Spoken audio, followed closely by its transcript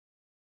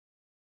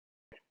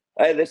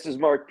Hey, this is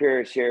Mark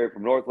Parrish here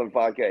from Northland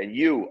Vodka, and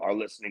you are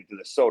listening to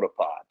the Soda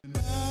Pod.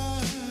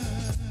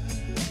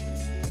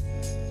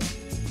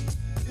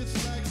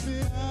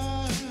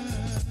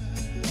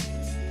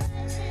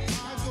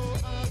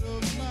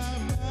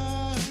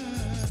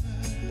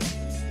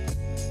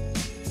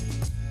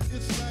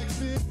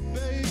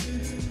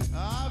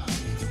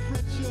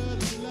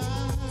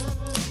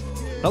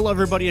 Hello,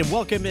 everybody, and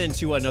welcome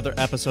into another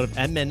episode of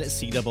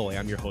MNCAA.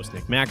 I'm your host,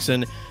 Nick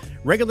Maxon.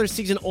 Regular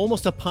season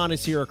almost upon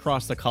us here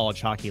across the college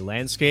hockey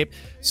landscape.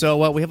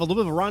 So we have a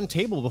little bit of a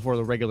roundtable before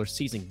the regular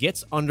season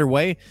gets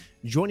underway.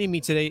 Joining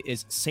me today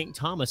is St.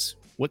 Thomas.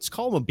 Let's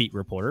call him a beat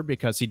reporter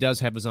because he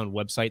does have his own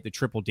website,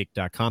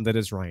 thetripledeek.com. That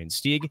is Ryan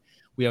Stieg.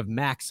 We have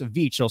Max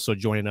Veach also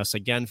joining us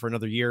again for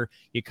another year.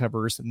 He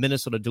covers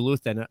Minnesota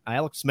Duluth, and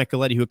Alex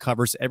Micheletti, who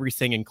covers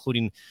everything,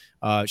 including,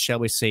 shall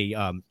we say,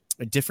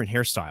 different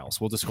hairstyles.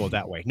 We'll just go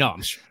that way. No,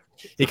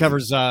 he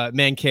covers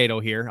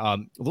Mankato here. A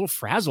little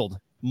frazzled.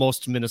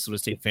 Most Minnesota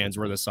State fans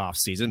were this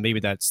offseason.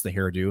 Maybe that's the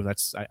hairdo.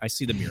 I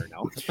see the mirror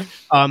now.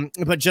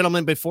 But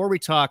gentlemen, before we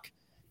talk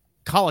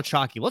college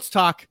hockey, let's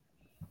talk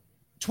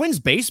Twins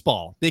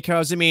baseball,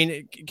 because, I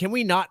mean, can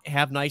we not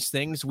have nice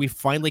things? We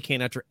finally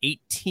can after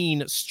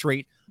 18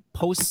 straight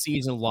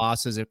postseason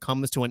losses. It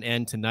comes to an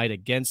end tonight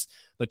against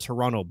the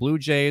Toronto Blue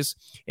Jays.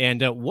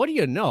 And what do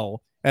you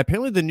know?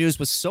 Apparently the news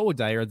was so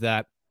dire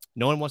that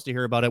no one wants to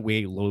hear about it.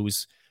 We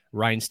lose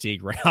Ryan Stieg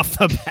right off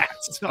the bat.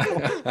 So,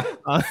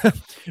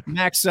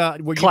 Max,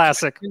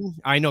 classic.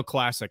 I know,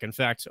 classic. In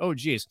fact, oh,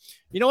 geez.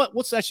 You know what?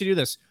 Let's actually do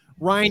this.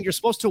 Ryan, you're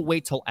supposed to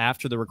wait till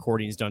after the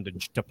recording is done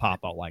to pop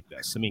out like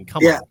this. I mean,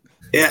 come on.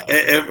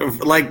 Yeah,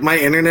 like my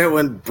internet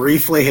went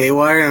briefly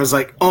haywire, and I was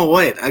like, oh,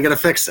 wait, I got to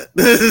fix it.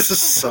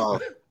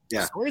 So,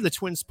 yeah. Story of the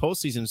Twins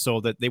postseason,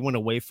 so that they went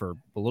away for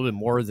a little bit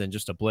more than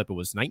just a blip. It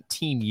was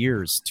 19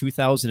 years.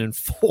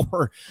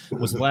 2004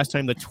 was the last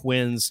time the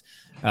Twins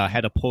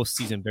had a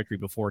postseason victory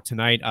before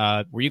tonight.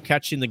 Were you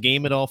catching the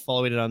game at all,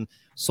 following it on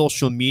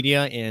social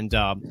media? And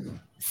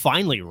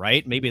finally,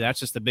 right? Maybe that's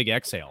just a big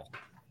exhale.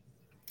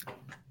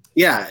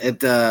 Yeah,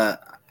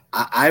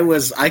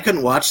 I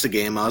couldn't watch the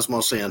game. I was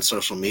mostly on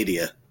social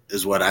media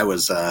is what I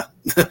was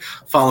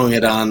following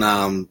it on.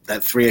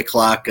 That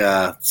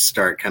 3:00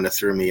 start kind of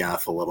threw me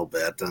off a little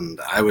bit, and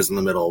I was in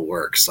the middle of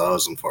work, so I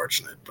was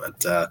unfortunate.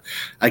 But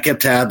I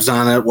kept tabs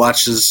on it,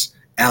 watches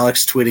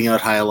Alex tweeting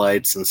out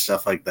highlights and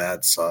stuff like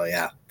that. So,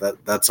 yeah,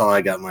 that's all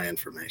I got my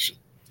information.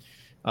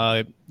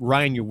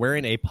 Ryan, you're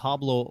wearing a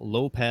Pablo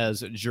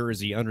Lopez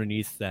jersey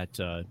underneath that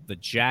the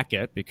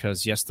jacket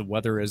because, yes, the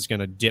weather is going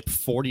to dip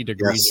 40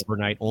 degrees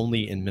overnight.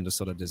 Only in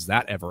Minnesota does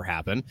that ever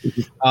happen.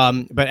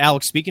 But,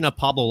 Alex, speaking of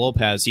Pablo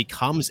Lopez, he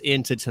comes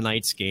into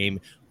tonight's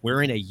game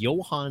wearing a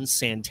Johan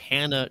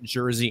Santana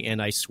jersey, and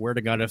I swear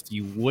to God, if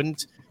you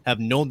wouldn't have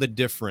known the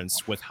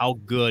difference with how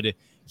good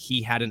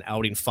he had an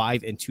outing,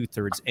 5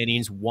 2/3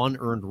 innings, 1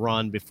 earned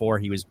run before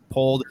he was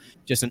pulled.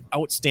 Just an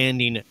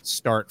outstanding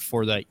start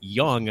for the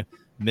young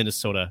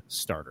Minnesota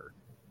starter.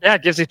 Yeah,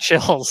 it gives you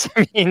chills.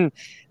 I mean,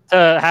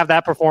 to have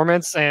that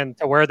performance and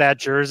to wear that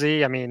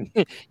jersey, I mean,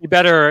 you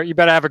better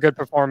have a good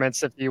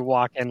performance if you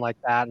walk in like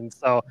that. And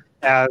so,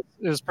 yeah,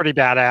 it was pretty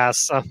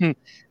badass.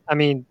 I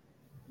mean,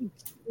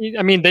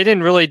 they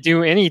didn't really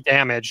do any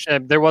damage.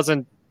 There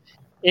wasn't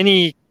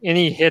any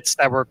hits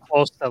that were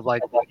close to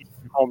like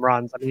home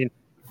runs. I mean,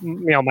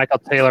 Michael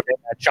Taylor made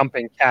that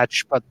jumping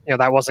catch, but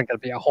that wasn't going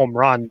to be a home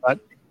run.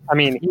 But I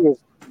mean, he was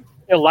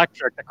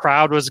electric. The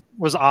crowd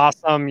was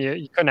awesome.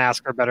 You couldn't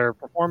ask for a better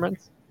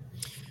performance.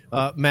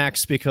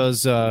 Max,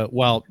 because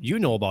you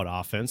know about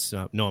offense.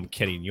 No, I'm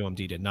kidding.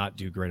 UMD did not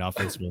do great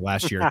offensively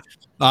last year.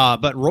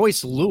 But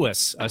Royce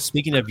Lewis,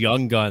 speaking of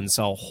young guns,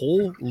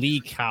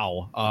 holy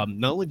cow!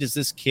 Not only does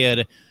this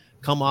kid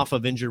come off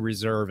of injured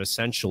reserve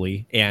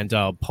essentially and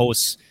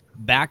posts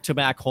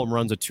back-to-back home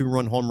runs, a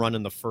 2-run home run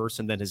in the first,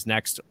 and then his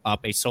next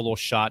up a solo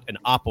shot, an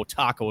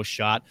Apotaco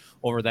shot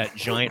over that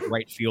giant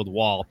right field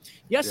wall.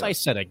 Yes, yeah. I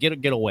said it.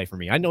 Get away from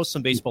me. I know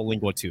some baseball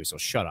lingo too, so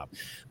shut up.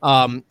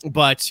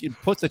 But it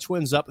puts the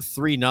Twins up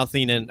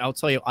 3-0, and I'll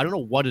tell you, I don't know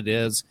what it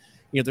is.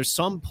 There's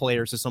some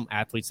players and some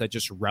athletes that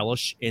just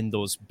relish in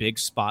those big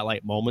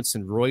spotlight moments,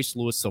 and Royce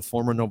Lewis, the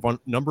former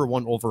number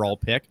 1 overall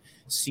pick,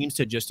 seems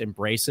to just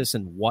embrace this,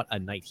 and what a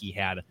night he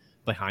had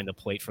behind the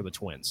plate for the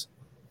Twins.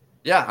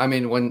 Yeah, I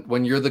mean,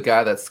 when you're the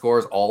guy that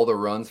scores all the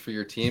runs for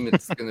your team,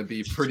 it's going to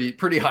be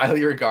pretty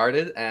highly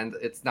regarded, and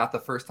it's not the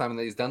first time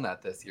that he's done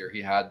that this year.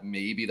 He had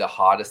maybe the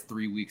hottest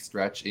 3-week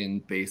stretch in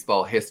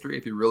baseball history,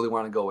 if you really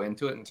want to go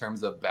into it in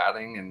terms of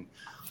batting and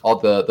all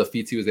the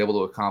feats he was able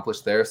to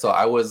accomplish there. So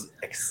I was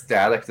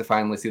ecstatic to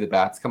finally see the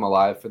bats come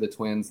alive for the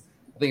Twins.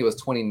 I think it was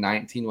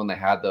 2019 when they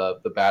had the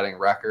batting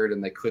record,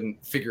 and they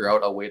couldn't figure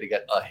out a way to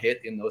get a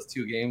hit in those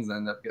 2 games and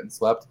ended up getting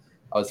swept.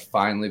 I was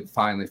finally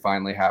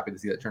happy to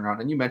see that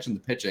turnaround. And you mentioned the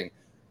pitching.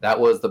 That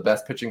was the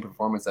best pitching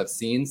performance I've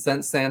seen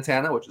since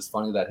Santana, which is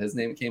funny that his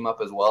name came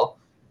up as well.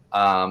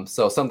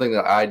 So something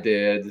that I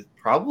did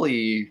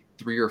probably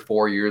 3 or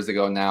 4 years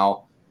ago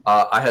now,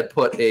 I had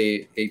put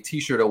a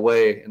T-shirt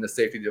away in the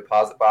safety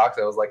deposit box.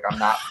 I was like, I'm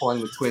not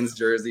pulling the Twins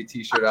jersey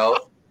T-shirt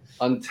out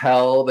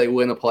until they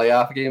win a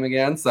playoff game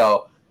again.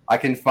 So I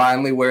can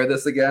finally wear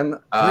this again.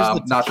 Where's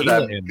the Not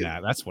tequila that in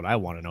that? That's what I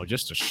want to know.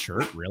 Just a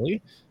shirt,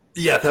 really?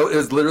 Yeah, it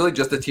was literally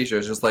just a t-shirt.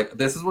 It's just like,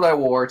 this is what I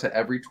wore to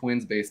every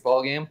Twins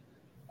baseball game.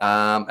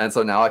 And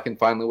so now I can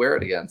finally wear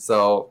it again.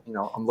 So,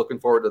 I'm looking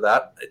forward to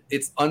that.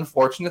 It's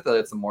unfortunate that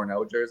it's a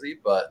Morneau jersey,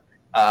 but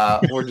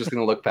we're just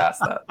going to look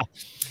past that.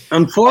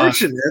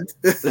 Unfortunate.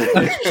 It's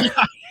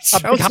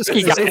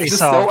just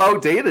so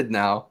outdated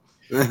now.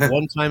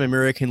 One-time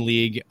American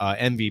League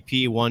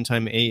MVP,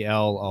 one-time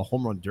AL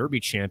home run derby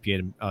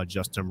champion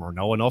Justin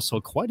Morneau, and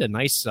also quite a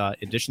nice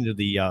addition to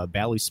the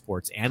Bally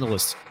Sports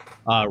analyst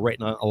right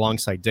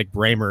alongside Dick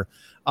Bramer.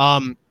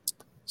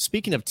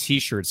 Speaking of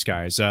T-shirts,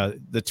 guys,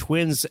 the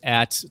Twins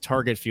at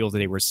Target Field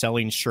today were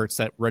selling shirts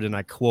that read, and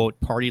I quote,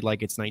 "Party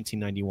like it's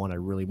 1991." I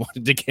really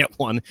wanted to get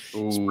one.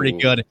 It's pretty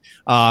good.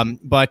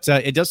 But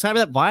it does have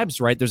that vibes,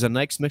 right? There's a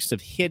nice mix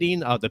of hitting.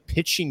 The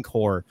pitching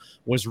core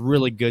was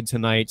really good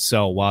tonight.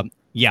 So,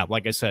 yeah,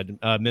 like I said,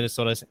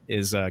 Minnesota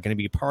is going to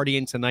be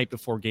partying tonight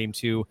before Game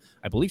 2.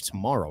 I believe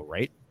tomorrow,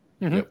 right?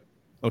 Mm-hmm. Yep.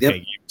 Okay,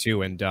 Game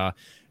 2. And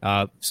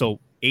so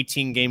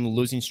 18-game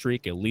losing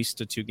streak, at least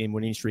a 2-game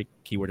winning streak,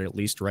 keyword at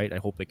least, right? I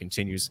hope it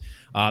continues.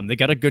 They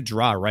got a good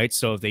draw, right?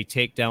 So if they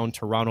take down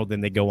Toronto, then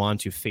they go on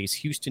to face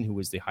Houston, who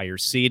is the higher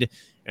seed,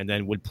 and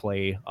then would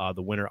play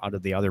the winner out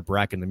of the other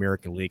bracket in the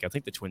American League. I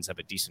think the Twins have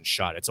a decent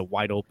shot. It's a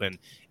wide-open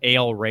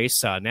AL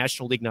race.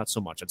 National League, not so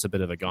much. It's a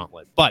bit of a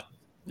gauntlet. But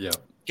yeah,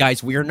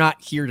 guys, we are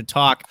not here to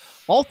talk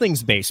all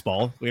things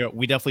baseball.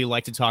 We definitely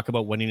like to talk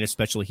about winning,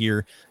 especially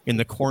here in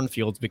the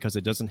cornfields, because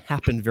it doesn't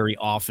happen very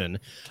often.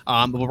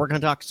 But we're going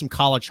to talk some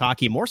college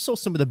hockey, more so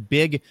some of the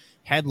big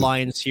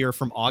headlines here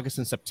from August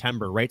and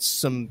September, right?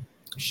 Some,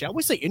 shall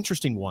we say,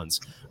 interesting ones.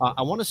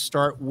 I want to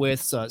start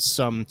with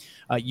some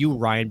you,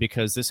 Ryan,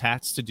 because this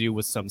has to do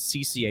with some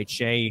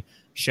CCHA,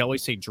 shall we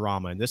say,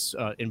 drama. And this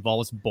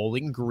involves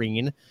Bowling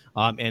Green.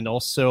 And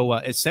also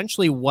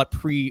essentially what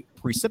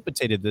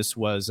precipitated this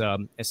was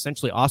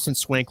essentially Austin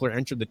Swankler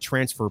entered the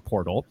transfer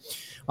portal.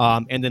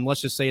 And then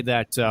let's just say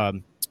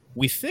that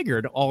we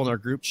figured all in our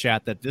group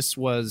chat that this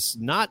was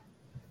not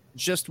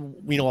just, a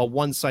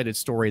one-sided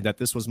story, that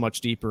this was much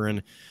deeper.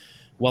 And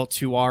well,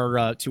 to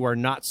our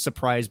not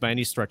surprised by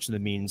any stretch of the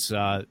means,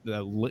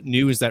 the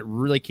news that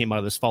really came out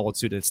of this followed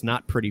suit. It's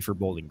not pretty for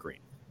Bowling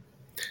Green.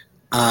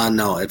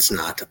 No, it's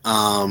not.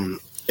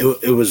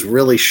 It was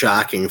really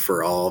shocking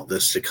for all of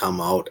this to come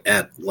out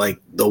at like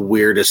the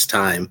weirdest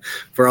time.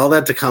 For all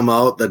that to come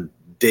out the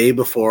day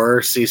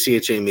before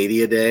CCHA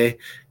Media Day,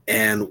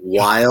 and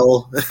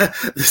while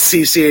the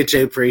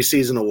CCHA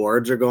preseason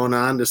awards are going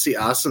on, to see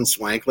Austin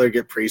Swankler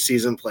get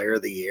preseason Player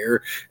of the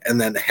Year, and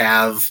then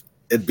have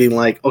it being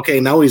like, okay,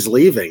 now he's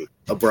leaving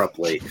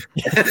abruptly.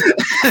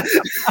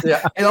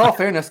 Yeah, in all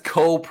fairness,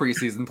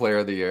 preseason Player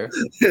of the Year.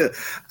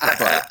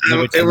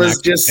 It was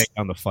just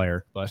on the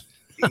fire, but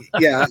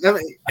yeah. I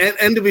mean,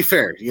 and to be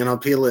fair,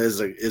 Pila is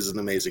an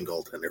amazing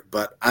goaltender,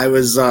 but I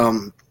was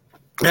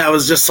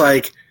just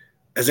like,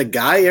 has a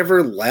guy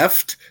ever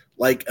left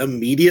like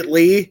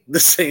immediately the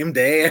same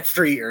day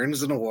after he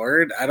earns an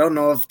award? I don't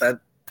know if that,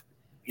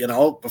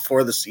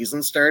 before the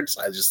season starts.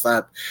 I just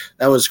thought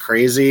that was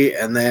crazy.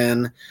 And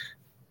then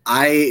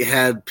I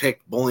had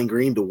picked Bowling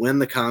Green to win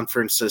the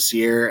conference this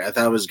year. I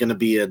thought it was going to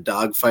be a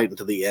dogfight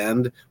until the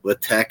end with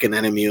Tech and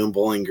NMU and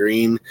Bowling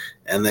Green.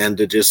 And then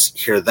to just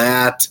hear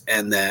that,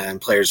 and then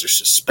players are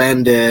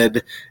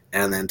suspended,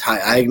 and then Ty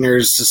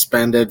Eigner's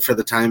suspended for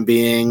the time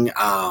being,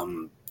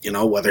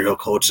 whether he'll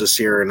coach this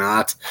year or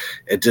not.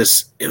 It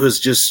was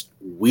just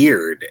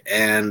weird.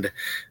 And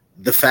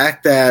the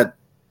fact that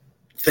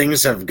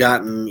things have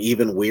gotten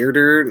even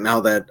weirder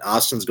now that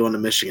Austin's going to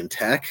Michigan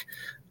Tech,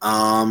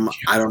 I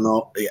don't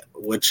know,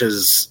 which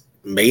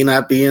may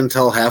not be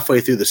until halfway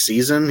through the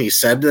season. He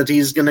said that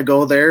he's going to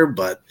go there,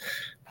 but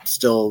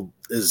still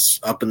is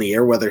up in the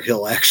air whether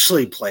he'll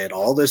actually play at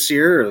all this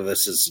year, or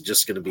this is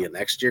just going to be a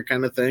next year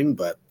kind of thing.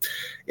 But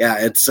yeah,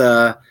 it's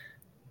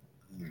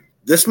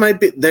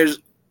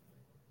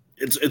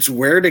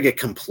rare to get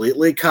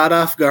completely caught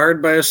off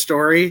guard by a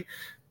story,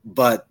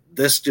 but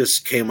this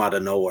just came out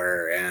of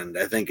nowhere, and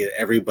I think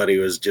everybody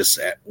was just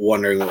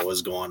wondering what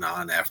was going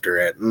on after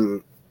it.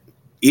 And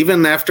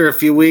even after a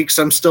few weeks,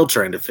 I'm still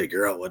trying to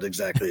figure out what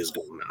exactly is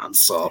going on.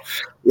 So,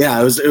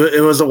 yeah,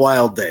 it was a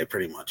wild day,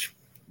 pretty much.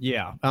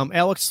 Yeah,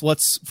 Alex.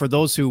 For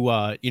those who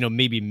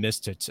maybe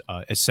missed it.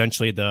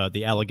 Essentially,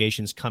 the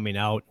allegations coming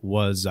out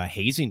was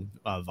hazing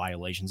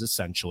violations.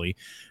 Essentially,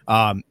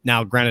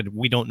 now granted,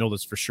 we don't know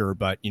this for sure,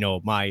 but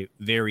my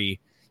very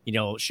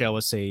shall I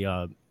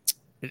say.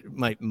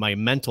 My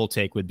mental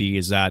take would be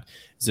is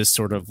this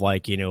sort of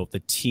like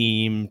the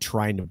team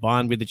trying to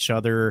bond with each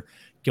other,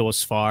 go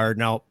as far.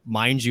 Now,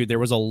 mind you, there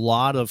was a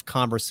lot of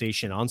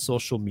conversation on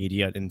social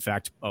media. In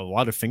fact, a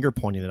lot of finger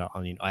pointing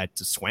at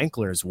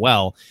Swankler as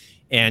well.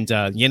 And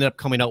he ended up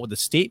coming out with a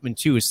statement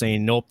too,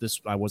 saying, "Nope,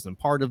 I wasn't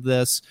part of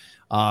this."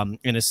 And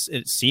it's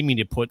seeming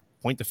to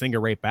point the finger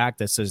right back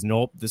that says,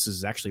 "Nope, this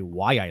is actually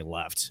why I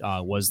left."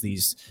 Was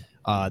these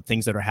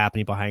things that are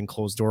happening behind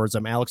closed doors?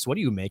 Alex, what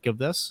do you make of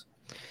this?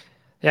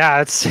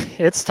 Yeah,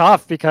 it's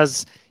tough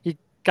because he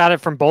got it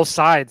from both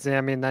sides.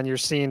 I mean, then you're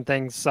seeing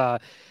things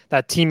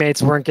that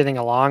teammates weren't getting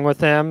along with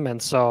him,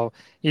 and so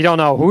you don't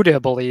know who to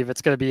believe.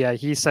 It's going to be a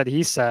he said,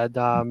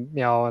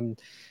 and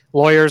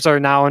lawyers are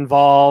now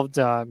involved.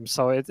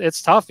 So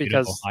it's tough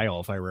because Ohio,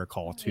 if I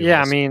recall, too.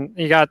 yeah, I mean,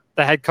 you got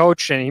the head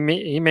coach, and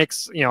he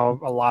makes a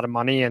lot of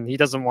money, and he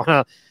doesn't want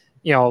to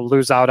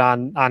lose out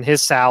on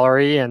his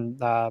salary, and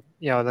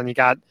then you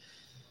got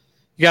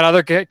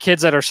other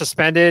kids that are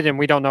suspended, and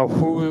we don't know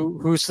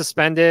who's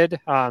suspended.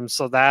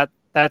 So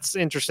that's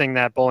interesting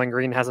that Bowling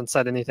Green hasn't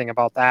said anything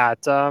about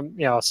that.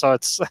 So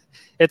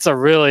it's a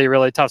really,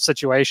 really tough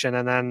situation.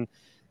 And then,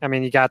 I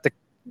mean, you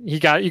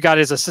got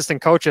his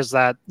assistant coaches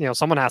that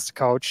someone has to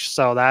coach,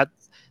 so that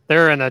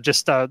they're in a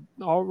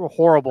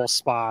horrible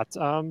spot.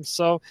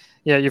 So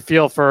yeah, you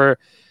feel for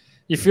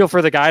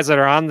the guys that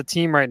are on the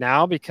team right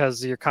now,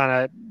 because you're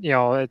kind of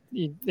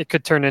it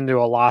could turn into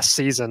a lost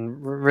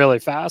season really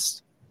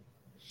fast.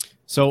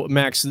 So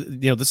Max,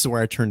 this is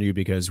where I turn to you,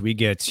 because we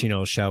get,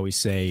 shall we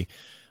say,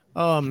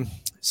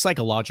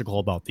 psychological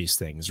about these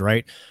things,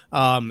 right?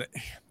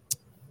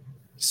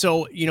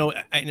 So,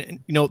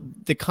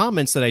 the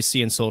comments that I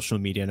see in social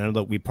media, and I know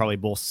that we probably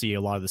both see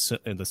a lot of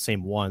the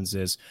same ones,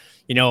 is,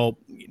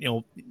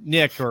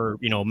 Nick or,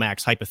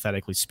 Max,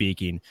 hypothetically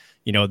speaking,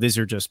 these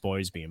are just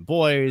boys being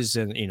boys,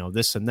 and,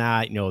 this and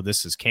that,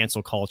 this is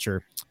cancel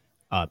culture.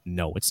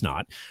 No, it's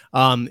not.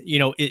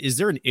 Is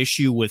there an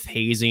issue with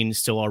hazing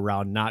still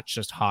around, not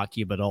just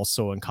hockey, but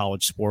also in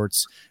college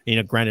sports?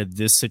 Granted,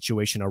 this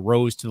situation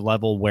arose to the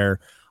level where,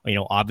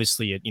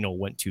 obviously it,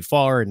 went too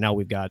far. And now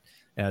we've got,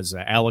 as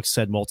Alex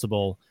said,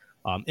 multiple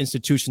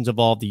institutions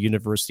involved, the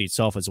university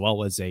itself, as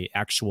well as a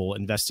actual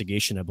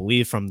investigation, I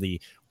believe, from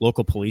the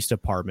local police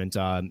department.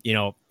 At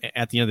the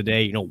end of the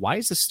day, why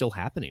is this still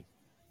happening?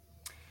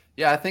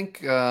 Yeah, I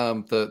think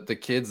the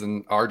kids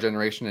in our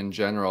generation in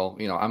general,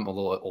 I'm a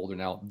little older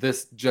now.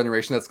 This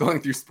generation that's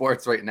going through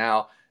sports right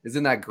now is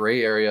in that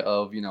gray area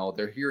of,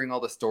 they're hearing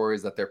all the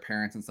stories that their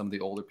parents and some of the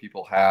older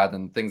people had,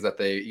 and things that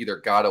they either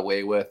got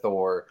away with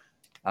or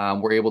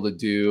were able to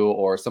do,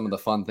 or some of the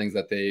fun things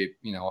that they,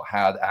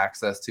 had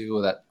access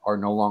to that are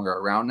no longer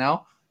around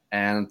now,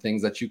 and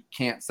things that you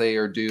can't say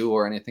or do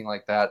or anything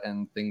like that,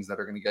 and things that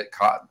are going to get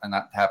caught. And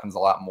that happens a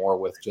lot more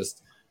with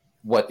just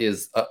what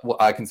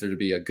I consider to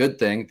be a good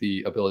thing,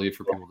 the ability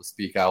for people to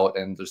speak out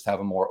and just have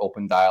a more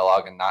open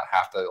dialogue and not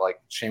have to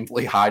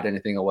shamefully hide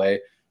anything away.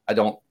 I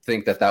don't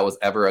think that was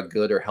ever a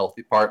good or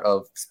healthy part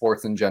of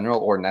sports in general,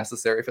 or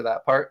necessary for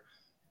that part.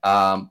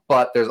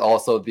 But there's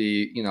also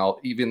the,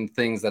 even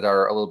things that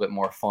are a little bit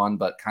more fun,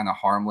 but kind of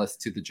harmless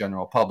to the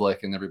general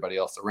public and everybody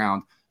else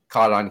around,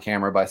 caught on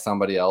camera by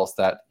somebody else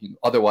that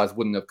otherwise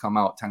wouldn't have come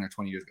out 10 or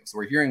 20 years ago. So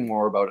we're hearing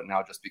more about it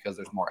now just because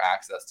there's more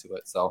access to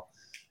it. So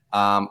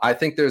I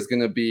think there's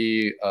going to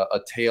be a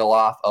tail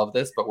off of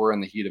this, but we're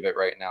in the heat of it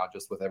right now,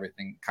 just with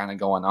everything kind of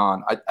going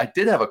on. I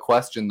did have a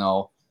question,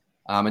 though,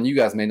 and you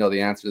guys may know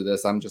the answer to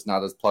this. I'm just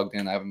not as plugged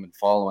in. I haven't been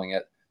following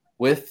it.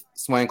 With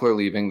Swankler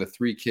leaving, the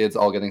 3 kids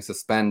all getting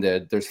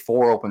suspended, there's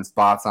 4 open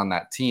spots on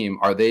that team.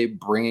 Are they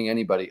bringing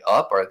anybody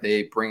up? Are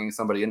they bringing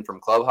somebody in from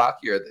club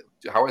hockey?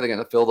 How are they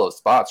going to fill those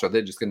spots? Are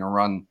they just going to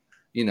run,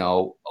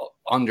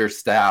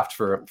 understaffed,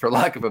 for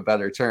lack of a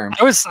better term?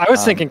 I was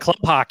thinking club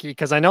hockey,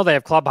 because I know they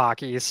have club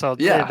hocky. So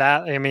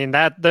yeah,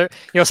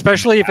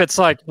 especially if it's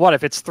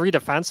if it's 3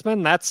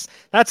 defensemen,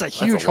 that's a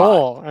huge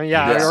hole.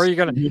 Yes. Or are you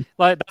gonna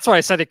that's why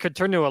I said it could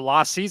turn to a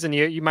lost season.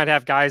 You might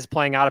have guys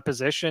playing out of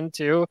position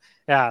too.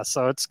 Yeah,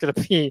 so it's gonna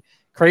be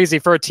crazy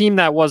for a team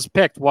that was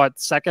picked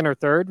second or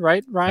third,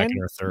 right, Ryan?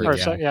 Second or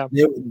third, yeah.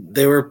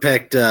 They were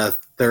picked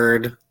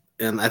third,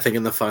 and I think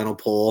in the final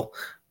poll.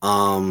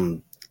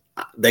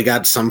 They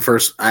got some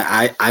first.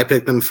 I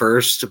picked them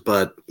first,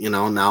 but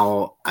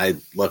now I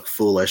look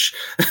foolish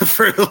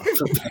for.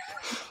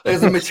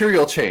 There's a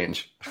material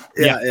change.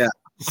 Yeah.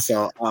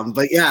 So,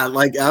 but yeah,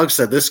 like Alex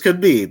said, this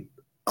could be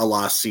a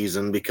lost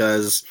season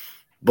because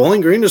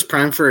Bowling Green is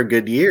primed for a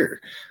good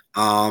year.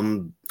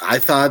 I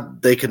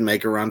thought they could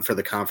make a run for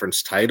the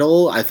conference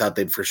title. I thought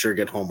they'd for sure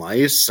get home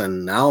ice,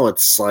 and now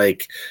it's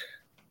like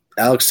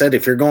Alex said,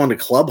 if you're going to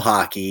club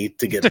hockey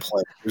to get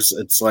players,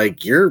 it's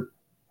like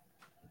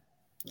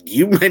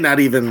you might not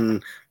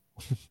even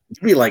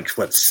be 6th,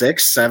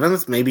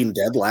 7th, maybe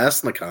dead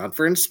last in the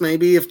conference,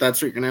 maybe, if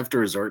that's what you're gonna have to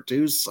resort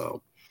to.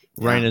 So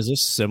Ryan, is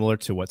this similar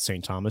to what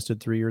St. Thomas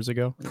did 3 years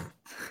ago?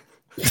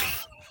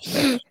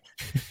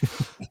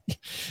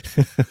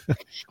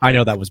 I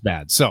know that was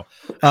bad. So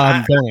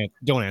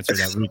don't answer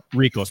that.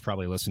 Rico's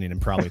probably listening and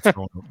probably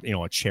throwing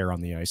a chair on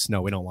the ice.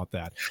 No, we don't want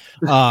that.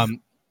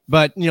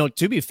 But,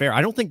 to be fair,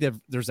 I don't think that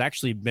there's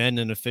actually been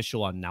an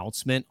official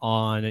announcement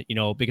on,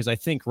 because I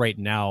think right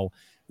now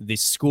the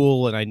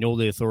school, and I know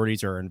the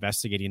authorities are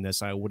investigating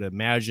this, I would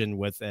imagine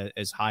with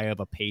as high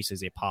of a pace as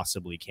they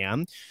possibly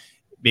can,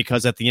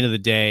 because at the end of the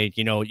day,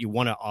 you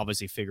want to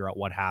obviously figure out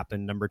what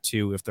happened. Number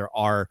 2, if there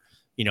are,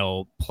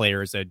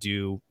 players that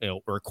do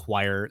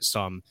require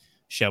some,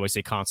 shall we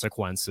say,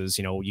 consequences,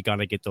 you got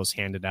to get those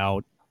handed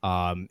out.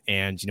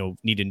 and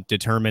need to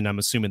determine. I'm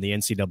assuming the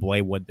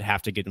NCAA would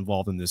have to get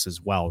involved in this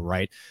as well,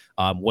 right?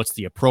 What's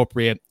the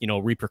appropriate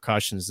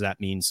repercussions? Does that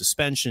mean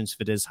suspensions?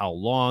 If it is, how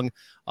long?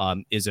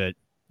 Is it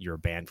you're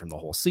banned from the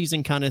whole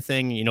season kind of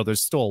thing?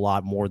 There's still a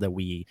lot more that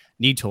we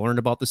need to learn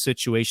about the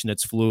situation.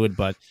 It's fluid,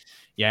 but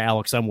yeah,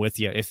 Alex, I'm with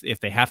you. If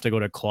they have to go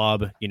to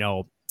club,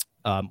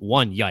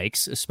 one,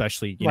 yikes,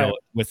 especially, Right.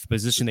 with the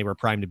position they were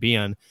primed to be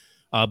in.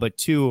 But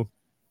two,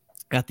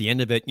 at the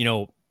end of it,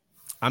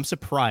 I'm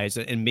surprised,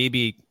 and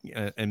maybe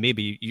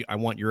I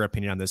want your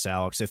opinion on this,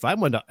 Alex. If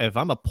I'm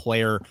a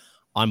player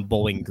on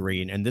Bowling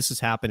Green and this is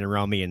happening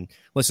around me, and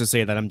let's just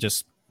say that I'm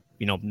just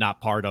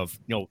not part of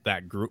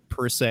that group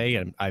per se,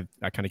 and I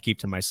kind of keep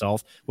to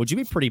myself, would you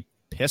be pretty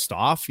pissed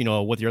off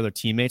with your other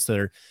teammates that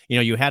are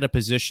you had a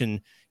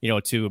position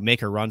to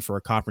make a run for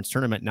a conference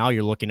tournament? Now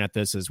you're looking at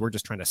this as we're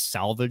just trying to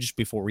salvage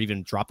before we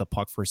even drop the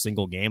puck for a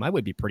single game. I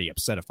would be pretty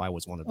upset if I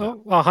was one of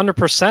them.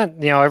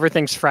 100%.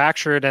 Everything's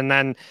fractured, and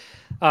then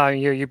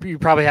you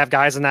probably have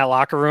guys in that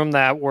locker room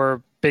that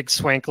were big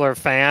Swinkler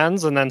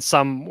fans, and then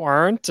some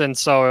weren't, and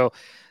so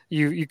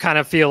you kind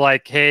of feel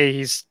like, hey,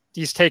 he's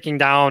taking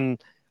down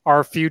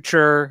our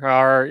future,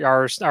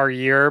 our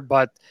year.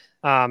 But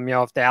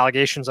if the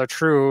allegations are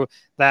true,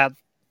 that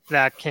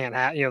can't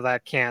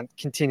that can't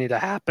continue to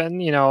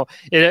happen.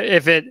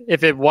 If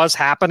it was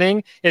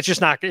happening, it's just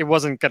not. It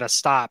wasn't going to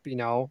stop.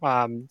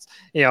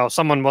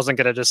 Someone wasn't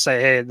going to just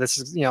say, hey, this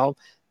is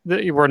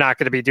we're not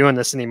going to be doing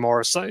this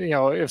anymore. So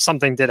if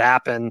something did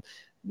happen,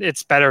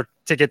 it's better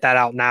to get that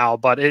out now.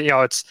 But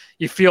it's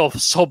you feel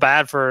so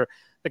bad for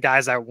the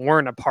guys that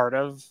weren't a part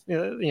of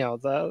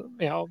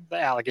the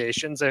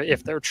allegations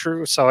if they're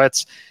true. So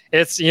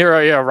it's you're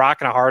a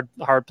rock in a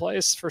hard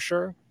place for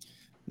sure.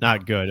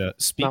 Not good.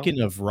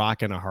 Speaking of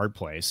rock in a hard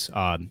place,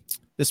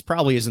 this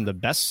probably isn't the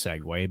best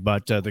segue,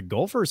 but the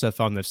Gophers have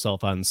found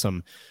themselves on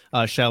some,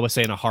 shall we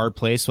say, in a hard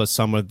place with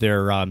some of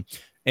their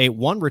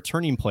one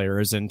returning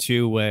players and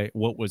two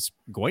what was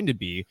going to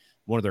be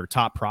one of their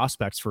top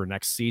prospects for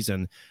next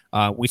season.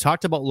 We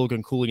talked about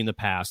Logan Cooley in the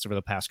past over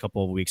the past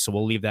couple of weeks, so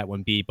we'll leave that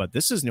one be. But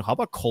this is new. How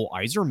about Cole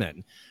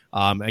Iserman?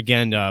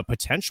 Again,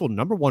 potential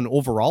number one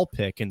overall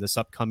pick in this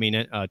upcoming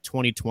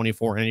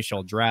 2024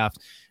 NHL draft.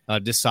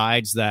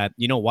 Decides that,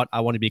 what,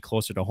 I want to be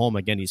closer to home.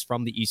 Again, he's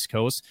from the East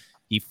Coast.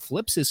 He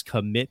flips his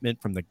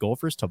commitment from the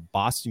Gophers to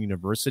Boston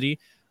University.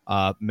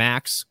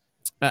 Max,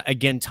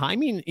 again,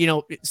 timing,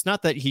 it's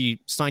not that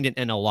he signed an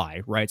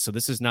NLI, right? So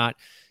this is not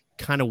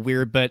kind of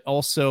weird, but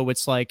also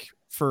it's like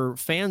for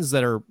fans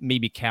that are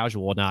maybe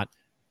casual or not,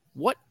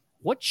 what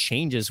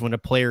changes when a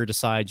player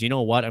decides, I'm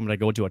going to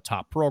go to a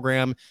top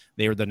program?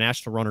 They are the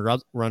national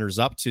runners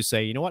up to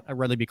say, I'd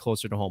rather be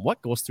closer to home.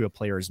 What goes through a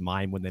player's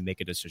mind when they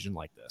make a decision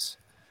like this?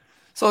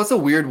 So it's a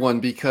weird one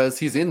because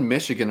he's in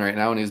Michigan right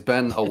now and he's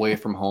been away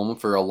from home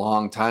for a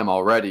long time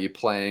already,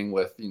 playing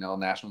with,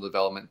 national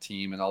development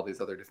team and all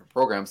these other different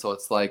programs. So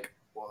it's like,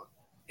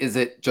 is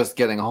it just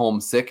getting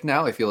homesick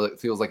now? It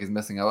feels like he's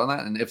missing out on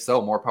that. And if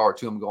so, more power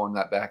to him going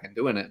that back and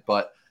doing it.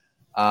 But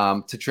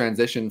to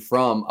transition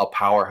from a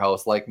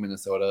powerhouse like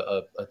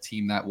Minnesota, a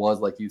team that was,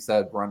 like you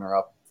said, runner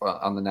up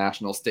on the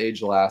national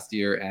stage last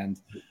year and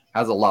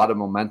has a lot of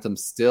momentum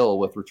still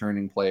with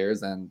returning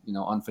players and,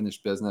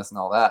 unfinished business and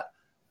all that.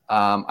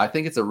 I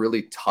think it's a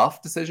really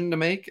tough decision to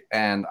make,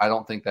 and I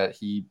don't think that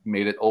he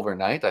made it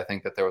overnight. I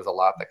think that there was a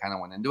lot that kind of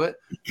went into it.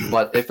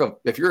 But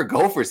if you're a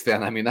Gophers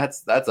fan, I mean,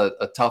 that's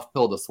a tough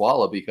pill to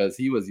swallow because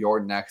he was your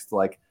next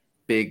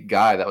big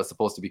guy that was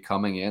supposed to be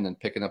coming in and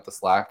picking up the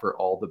slack for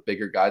all the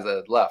bigger guys that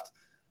had left.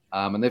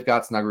 And they've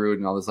got Snuggerud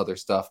and all this other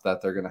stuff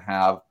that they're going to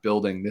have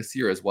building this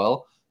year as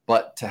well.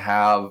 But to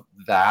have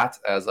that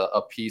as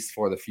a piece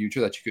for the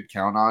future that you could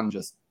count on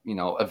just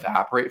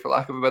evaporate, for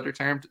lack of a better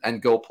term,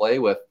 and go play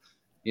with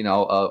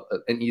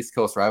an East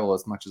Coast rival,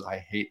 as much as I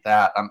hate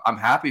that, I'm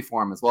happy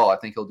for him as well. I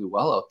think he'll do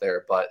well out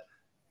there, but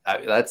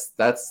that's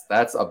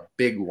a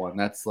big one.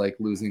 That's like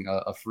losing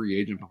a free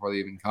agent before they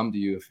even come to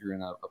you if you're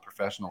in a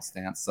professional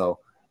stance. So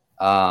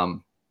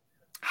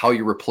how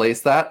you replace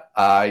that,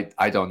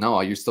 I don't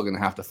know. You're still going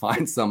to have to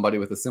find somebody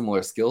with a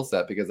similar skill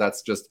set because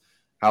that's just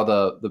how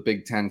the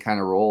Big Ten kind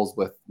of rolls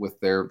with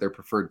their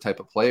preferred type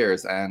of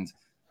players. And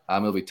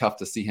it'll be tough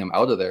to see him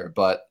out of there,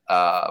 but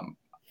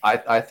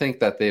I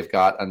think that they've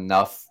got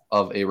enough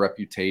of a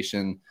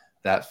reputation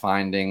that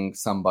finding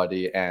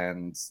somebody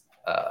and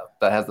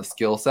that has the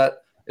skill set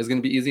is going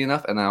to be easy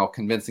enough. And now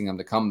convincing them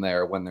to come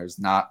there when there's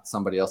not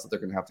somebody else that they're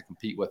going to have to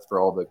compete with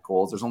for all the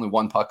goals. There's only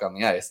one puck on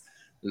the ice.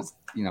 There's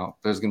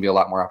going to be a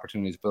lot more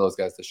opportunities for those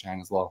guys to shine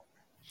as well.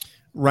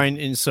 Ryan,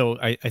 and so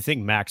I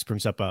think Max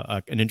brings up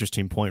an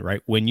interesting point,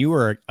 right? When you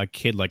are a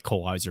kid like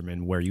Cole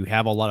Iserman, where you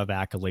have a lot of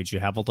accolades, you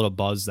have a little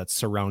buzz that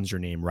surrounds your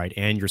name, right,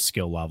 and your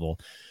skill level.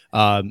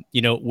 When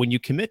you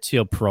commit to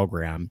a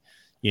program,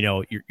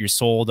 you're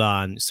sold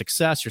on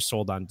success, you're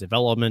sold on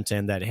development,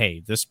 and that,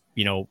 hey, this,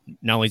 not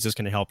only is this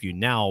going to help you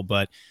now,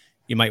 but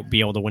you might be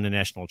able to win a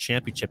national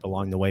championship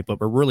along the way, but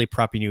we're really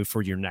prepping you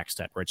for your next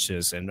step, which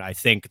is, and I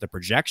think the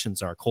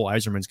projections are Cole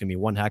Eiserman's going to be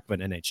one heck of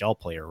an NHL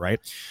player, right?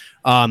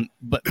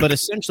 But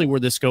essentially where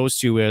this goes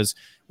to is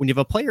when you have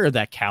a player of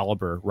that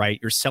caliber, right,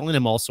 you're selling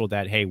him also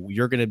that, hey,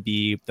 you're going to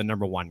be the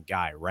number one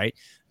guy, right?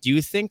 Do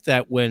you think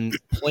that when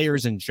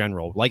players in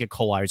general, like a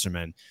Cole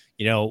Eiserman,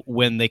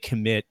 when they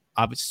commit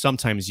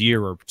sometimes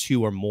year or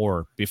two or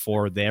more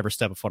before they ever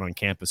step a foot on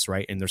campus,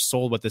 right, and they're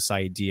sold with this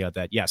idea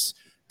that, yes,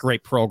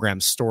 great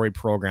program, storied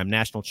program,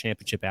 national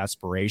championship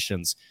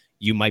aspirations,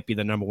 you might be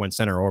the number one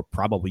center, or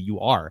probably you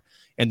are,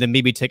 and then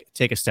maybe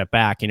take a step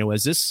back.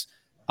 Is this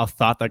a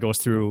thought that goes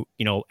through,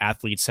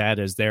 athletes' head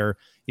as they're,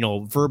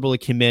 verbally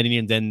committing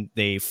and then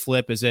they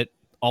flip? Is it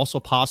also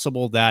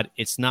possible that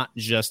it's not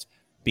just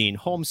being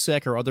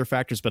homesick or other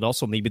factors, but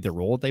also maybe the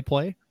role they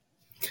play?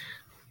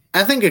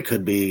 I think it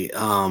could be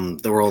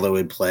the role that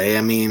we play.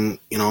 I mean,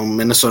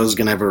 Minnesota's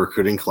going to have a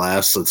recruiting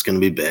class that's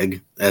going to be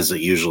big, as it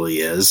usually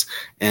is.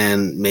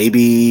 And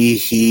maybe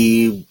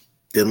he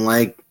didn't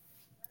like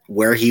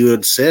where he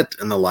would sit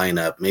in the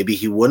lineup. Maybe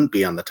he wouldn't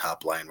be on the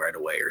top line right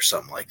away or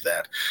something like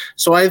that.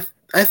 So I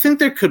think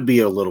there could be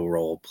a little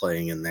role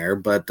playing in there,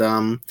 but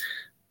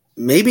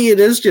maybe it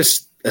is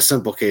just a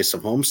simple case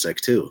of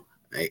homesick too.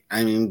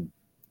 I mean,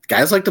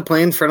 guys like to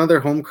play in front of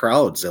their home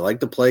crowds. They like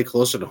to play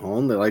closer to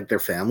home. They like their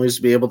families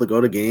to be able to go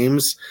to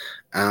games.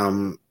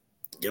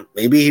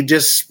 Maybe he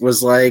just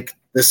was like,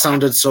 this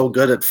sounded so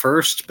good at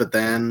first, but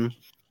then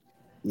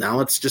now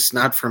it's just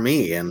not for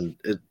me. And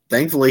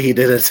thankfully he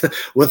did it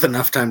with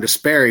enough time to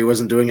spare. He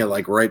wasn't doing it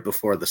like right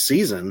before the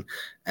season.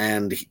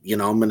 And,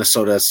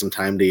 Minnesota has some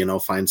time to,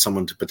 find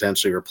someone to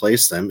potentially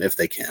replace them if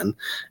they can.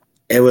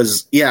 It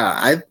was,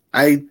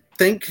 I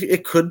think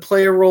it could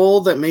play a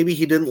role that maybe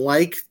he didn't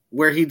like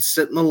where he'd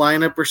sit in the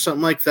lineup or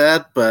something like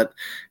that. But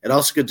it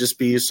also could just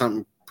be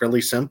something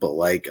really simple.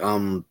 Like,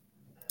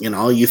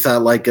 you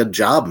thought like a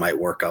job might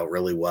work out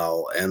really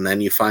well. And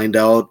then you find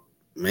out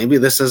maybe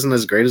this isn't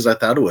as great as I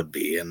thought it would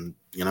be. And,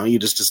 you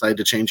just decide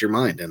to change your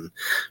mind. And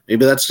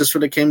maybe that's just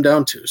what it came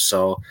down to.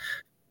 So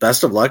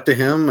best of luck to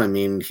him. I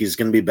mean, he's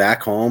going to be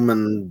back home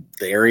in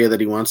the area that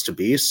he wants to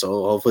be. So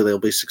hopefully they'll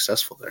be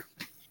successful there.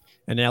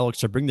 And Alex,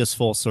 to bring this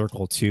full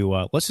circle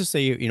to, let's just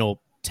say,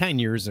 10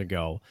 years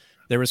ago,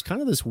 there was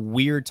kind of this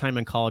weird time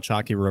in college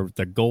hockey where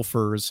the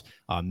Gophers,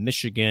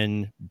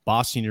 Michigan,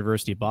 Boston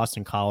University,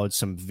 Boston College,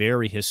 some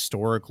very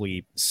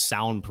historically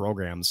sound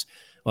programs,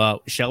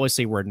 shall we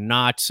say, were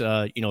not,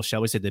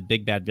 shall we say, the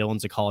big bad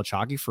villains of college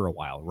hockey for a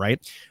while,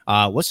 right?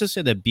 Let's just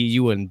say that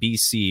BU and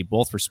BC,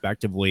 both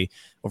respectively,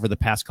 over the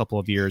past couple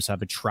of years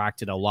have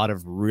attracted a lot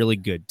of really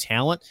good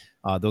talent.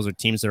 Those are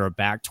teams that are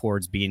back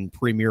towards being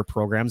premier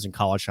programs in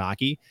college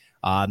hockey.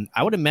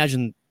 I would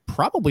imagine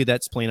probably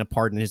that's playing a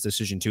part in his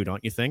decision too,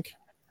 don't you think?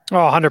 Oh,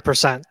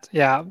 100%.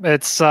 Yeah.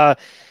 It's,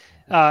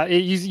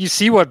 you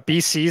see what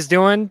BC's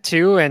doing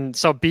too. And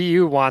so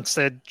BU wants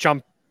to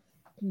jump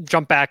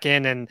back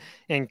in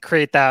and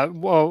create that,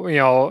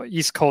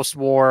 East Coast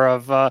war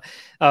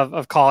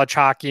of college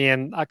hockey,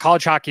 and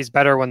college hockey is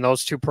better when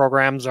those two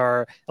programs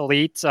are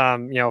elite.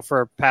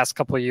 For past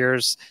couple of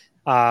years,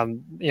 they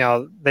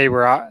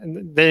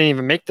didn't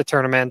even make the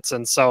tournaments.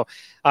 And so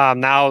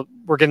now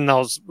we're getting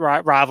those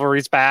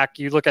rivalries back.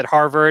 You look at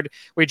Harvard,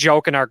 we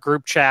joke in our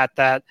group chat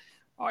that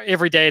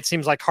every day it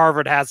seems like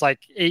Harvard has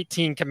like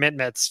 18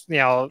 commitments.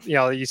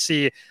 You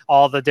see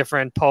all the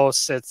different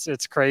posts.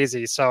 It's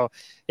crazy. So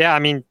yeah, I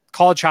mean,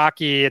 college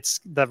hockey, it's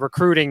the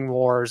recruiting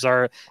wars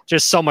are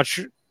just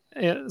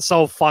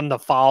so fun to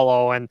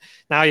follow. And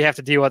now you have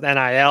to deal with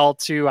NIL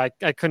too. I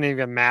couldn't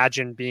even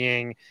imagine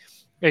being,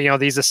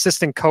 these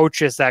assistant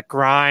coaches that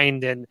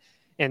grind and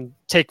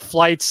take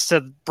flights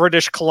to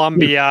British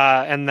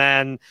Columbia. And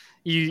then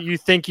you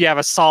think you have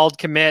a solid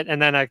commit,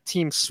 and then a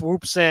team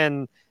swoops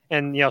in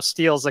and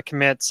steals a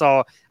commit.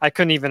 So I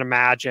couldn't even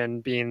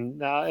imagine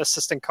being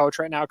assistant coach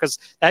right now, because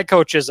head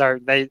coaches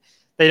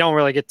they don't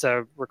really get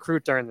to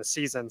recruit during the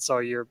season. So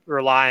you're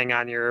relying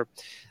on your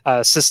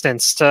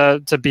assistants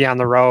to be on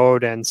the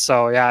road. And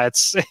so, yeah,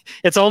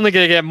 it's only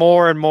going to get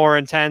more and more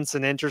intense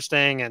and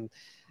interesting. And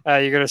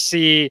you're going to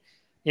see,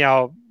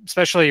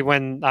 especially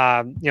when,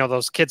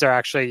 those kids are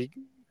actually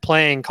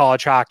playing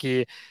college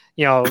hockey,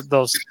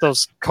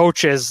 those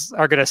coaches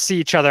are going to see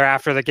each other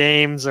after the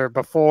games or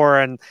before,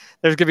 and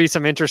there's going to be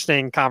some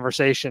interesting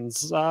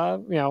conversations,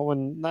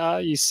 when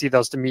you see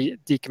those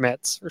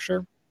decommits for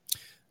sure.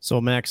 So,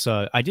 Max,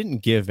 I didn't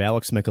give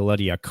Alex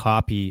Micheletti a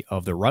copy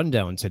of the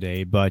rundown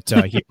today, but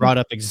he brought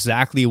up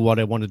exactly what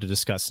I wanted to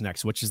discuss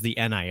next, which is the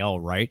NIL,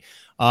 right?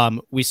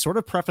 We sort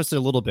of prefaced it a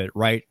little bit,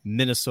 right?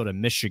 Minnesota,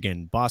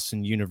 Michigan,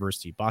 Boston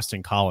University,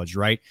 Boston College,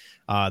 right?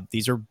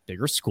 These are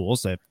bigger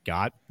schools that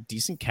got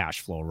decent cash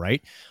flow,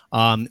 right?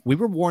 We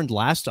were warned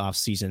last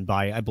offseason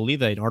by, I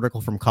believe, an article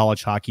from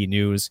College Hockey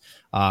News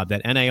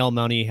that NIL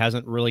money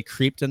hasn't really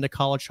creeped into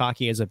college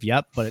hockey as of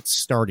yet, but it's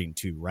starting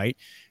to, right?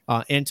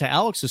 And to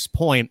Alex's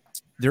point,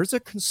 there's a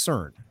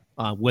concern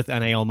with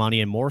NIL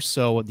money, and more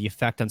so the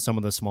effect on some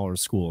of the smaller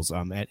schools.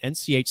 At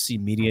NCHC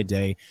Media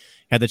Day,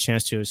 had the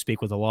chance to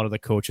speak with a lot of the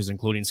coaches,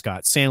 including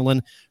Scott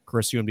Sandlin,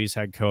 Chris UMD's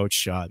head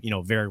coach,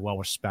 very well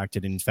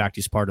respected. In fact,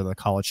 he's part of the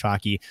college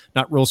hockey,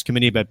 not rules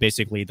committee, but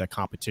basically the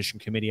competition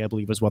committee, I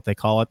believe is what they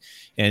call it.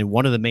 And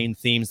one of the main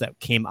themes that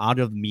came out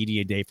of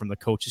Media Day from the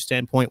coach's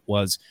standpoint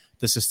was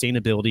the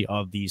sustainability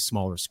of these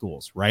smaller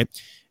schools, right?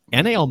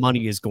 NIL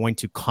money is going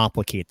to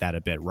complicate that a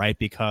bit, right?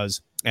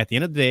 Because at the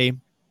end of the day,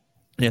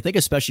 and I think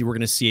especially we're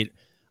going to see it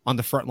on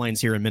the front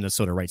lines here in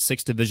Minnesota, right?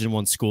 6 Division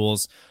I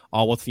schools,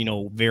 all with,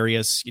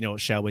 various,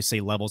 shall we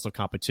say, levels of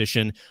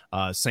competition.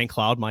 St.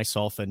 Cloud,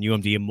 myself, and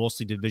UMD,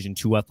 mostly Division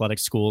II athletic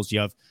schools.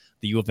 You have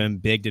the U of M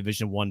big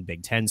Division I,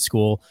 Big Ten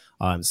school.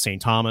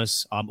 St.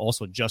 Thomas,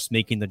 also just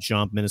making the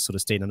jump. Minnesota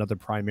State, another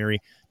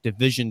primary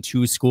Division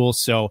II school.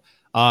 So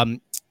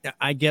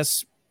I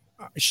guess,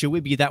 should we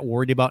be that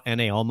worried about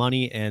NIL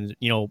money and,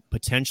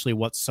 potentially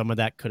what some of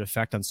that could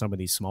affect on some of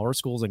these smaller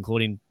schools,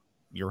 including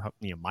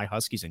my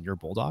Huskies and your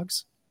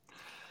Bulldogs?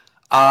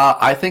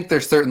 I think there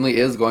certainly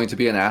is going to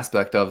be an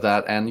aspect of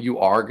that, and you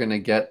are going to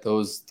get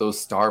those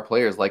star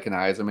players like an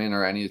Eiserman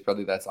or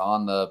anybody that's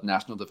on the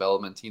national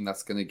development team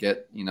that's going to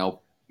get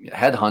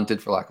headhunted,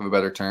 for lack of a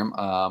better term,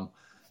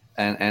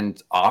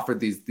 and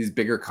offered these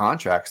bigger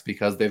contracts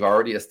because they've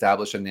already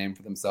established a name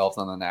for themselves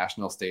on the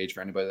national stage.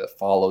 For anybody that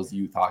follows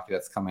youth hockey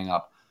that's coming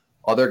up,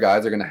 other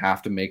guys are going to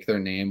have to make their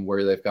name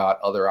where they've got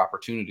other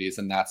opportunities,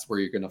 and that's where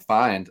you're going to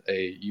find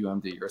a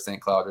UMD or St.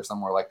 Cloud or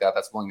somewhere like that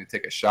that's willing to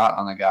take a shot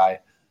on a guy.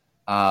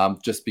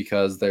 Just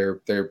because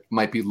they're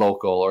might be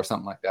local or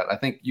something like that. I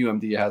think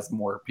UMD has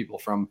more people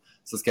from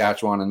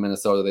Saskatchewan and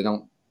Minnesota. They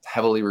don't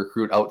heavily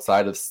recruit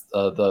outside of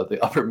the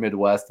upper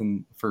Midwest,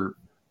 and for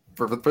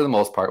the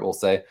most part, we'll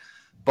say.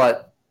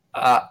 But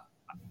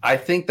I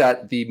think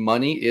that the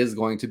money is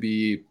going to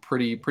be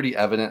pretty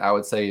evident, I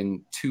would say,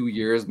 in 2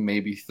 years,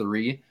 maybe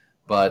 3.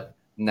 But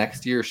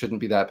next year shouldn't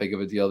be that big of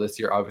a deal. This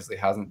year obviously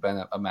hasn't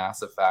been a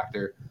massive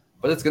factor.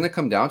 But it's going to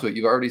come down to it.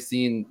 You've already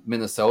seen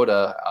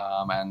Minnesota,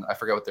 and I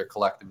forget what their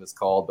collective is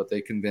called, but they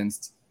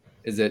convinced,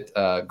 is it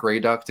Grey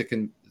Duck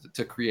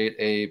to create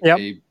a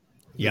I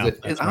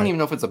don't even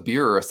know if it's a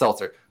beer or a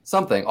seltzer,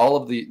 something.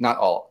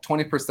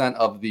 20%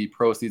 of the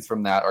proceeds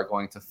from that are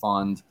going to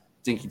fund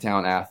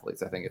Dinkytown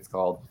athletes, I think it's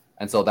called.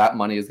 And so that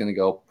money is going to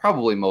go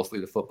probably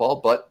mostly to football,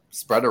 but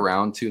spread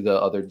around to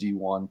the other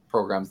D1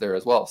 programs there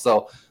as well.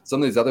 So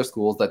some of these other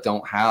schools that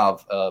don't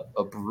have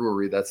a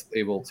brewery that's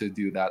able to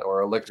do that, or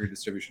a liquor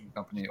distribution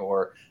company,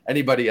 or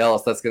anybody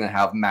else that's going to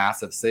have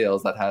massive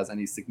sales that has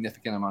any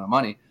significant amount of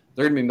money,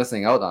 they're going to be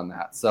missing out on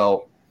that.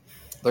 So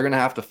they're going to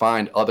have to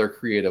find other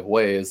creative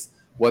ways,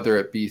 whether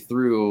it be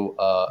through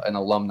an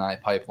alumni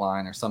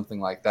pipeline or something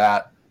like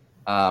that,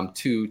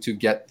 to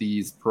get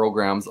these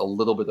programs a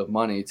little bit of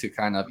money to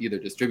kind of either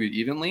distribute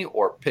evenly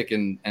or pick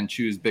and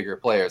choose bigger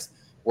players.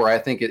 Where I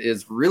think it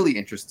is really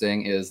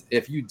interesting is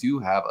if you do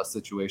have a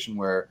situation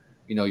where,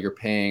 you're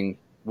paying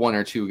 1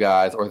 or 2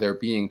 guys, or they're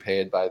being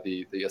paid by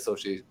the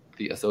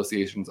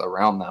associations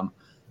around them,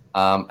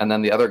 and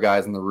then the other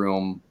guys in the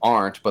room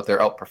aren't, but they're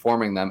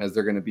outperforming them. Is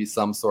there going to be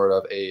some sort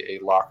of a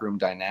locker room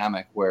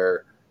dynamic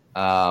where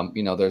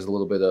there's a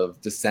little bit of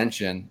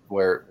dissension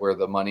where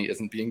the money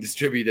isn't being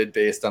distributed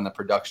based on the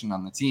production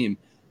on the team,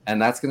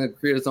 and that's going to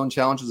create its own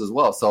challenges as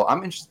well. So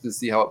I'm interested to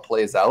see how it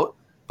plays out.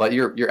 But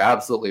you're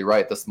absolutely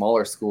right. The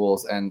smaller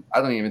schools, and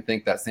I don't even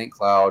think that St.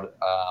 Cloud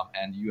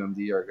and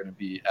UMD are going to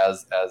be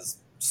as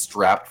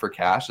strapped for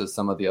cash as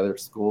some of the other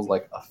schools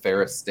like a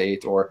Ferris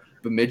State or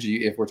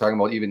Bemidji, if we're talking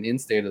about even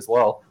in-state as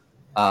well.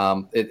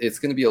 It's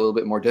going to be a little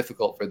bit more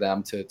difficult for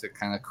them to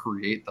kind of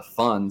create the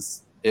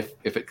funds if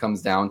it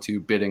comes down to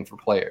bidding for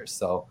players.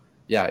 So,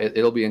 yeah,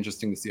 it'll be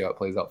interesting to see how it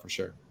plays out for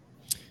sure.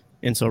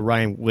 And so,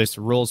 Ryan, this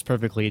rolls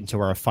perfectly into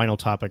our final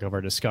topic of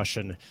our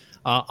discussion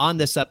on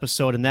this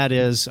episode, and that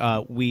is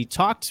we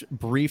talked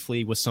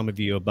briefly with some of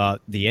you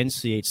about the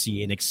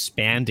NCHC and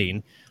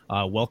expanding,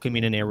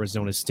 welcoming in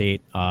Arizona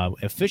State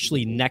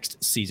officially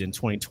next season,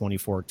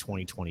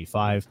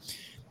 2024-2025.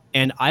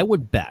 And I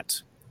would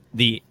bet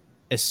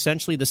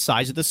essentially the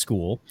size of the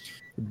school,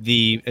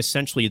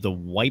 essentially the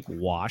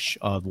whitewash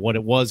of what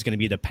it was going to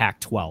be the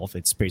Pac-12.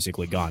 It's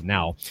basically gone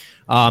now.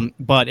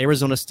 But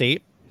Arizona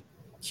State,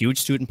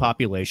 huge student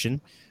population,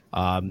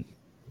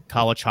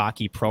 college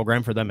hockey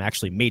program for them,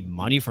 actually made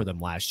money for them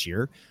last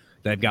year.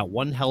 They've got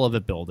one hell of a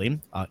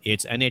building.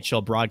 It's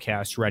NHL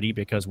broadcast ready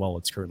because, well,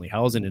 it's currently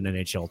housing an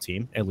NHL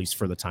team, at least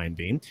for the time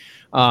being.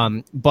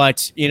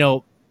 But,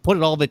 put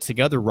it all of it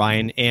together,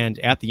 Ryan, and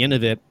at the end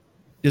of it,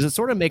 does it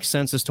sort of make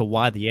sense as to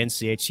why the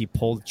NCHC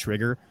pulled the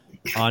trigger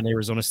on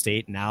Arizona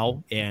State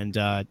now? And,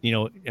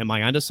 am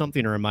I onto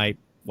something, or am I,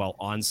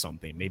 on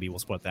something? Maybe we'll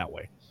split that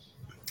way.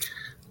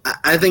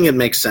 I think it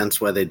makes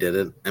sense why they did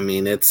it. I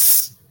mean,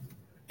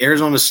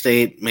 Arizona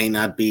State may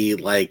not be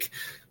like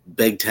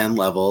Big Ten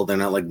level. They're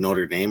not like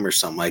Notre Dame or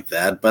something like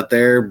that, but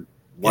they're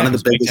one of the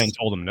biggest. Big Ten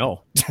told them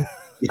no.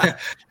 Yeah.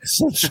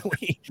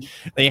 Essentially,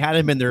 they had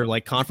him in their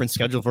like conference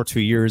schedule for 2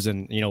 years,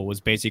 and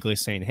was basically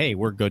saying, "Hey,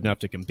 we're good enough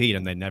to compete,"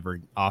 and they never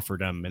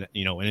offered him an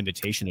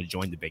invitation to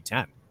join the Big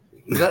Ten.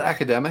 Was that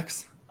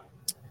academics?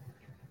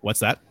 What's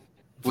that?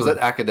 Was that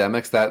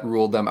academics that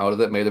ruled them out of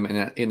it, made them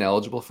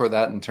ineligible for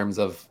that in terms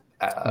of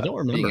I don't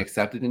remember being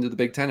accepted into the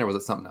Big Ten, or was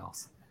it something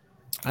else?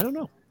 I don't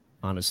know.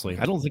 Honestly,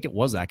 I don't think it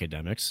was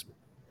academics.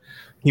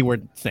 He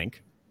would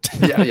think.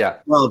 Yeah.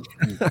 Well,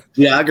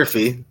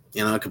 geography,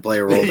 it could play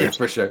a role there. Yeah,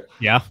 for sure.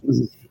 Yeah.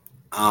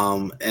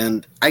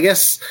 And I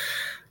guess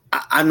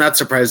I'm not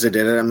surprised they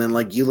did it. I mean,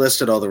 like you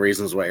listed all the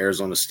reasons why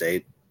Arizona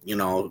State,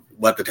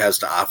 what it has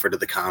to offer to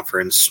the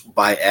conference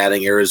by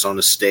adding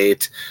Arizona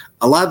State.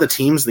 A lot of the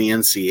teams in the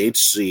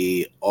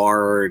NCHC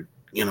are,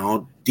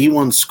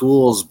 D1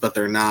 schools, but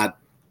they're not.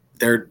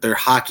 They're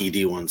hockey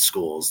D1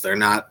 schools. They're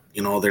not,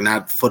 they're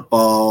not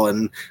football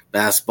and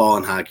basketball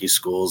and hockey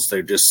schools.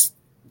 They're just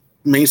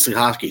mostly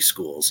hockey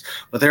schools.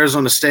 With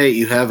Arizona State,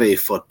 you have a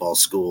football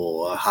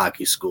school, a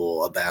hockey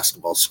school, a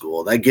basketball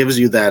school. That gives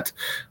you that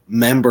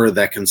member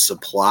that can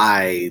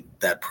supply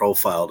that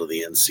profile to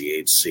the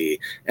NCHC.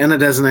 And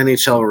it has an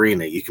NHL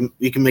arena. You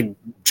can make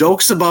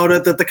jokes about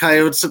it that the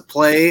Coyotes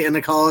play in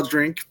a college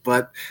rink,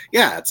 but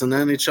yeah, it's an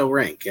NHL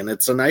rink and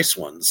it's a nice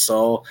one.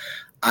 So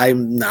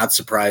I'm not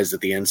surprised that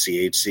the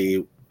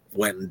NCHC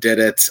went and did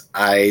it.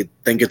 I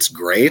think it's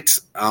great.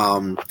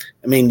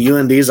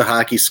 UND is a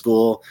hockey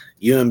school.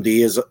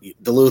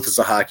 Duluth is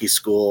a hockey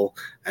school.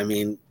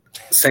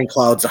 St.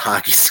 Cloud's a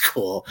hockey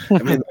school.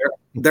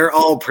 They're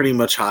all pretty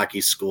much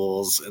hockey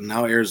schools. And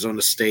now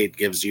Arizona State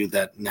gives you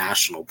that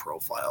national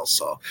profile.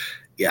 So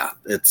yeah,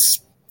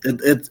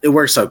 it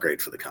works out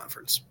great for the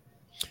conference.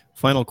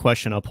 Final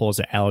question I'll pose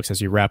to Alex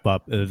as you wrap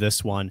up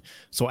this one.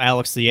 So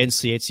Alex, the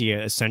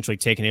NCHC essentially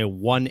taking a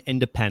one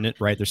independent,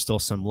 right? There's still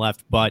some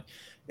left, but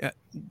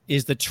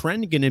is the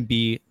trend going to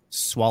be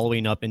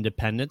swallowing up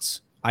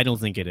independents? I don't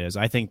think it is.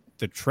 I think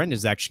the trend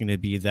is actually going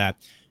to be that,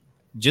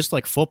 just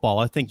like football,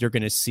 I think you're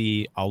going to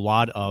see a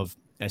lot of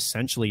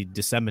essentially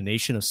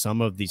dissemination of some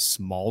of these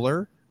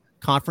smaller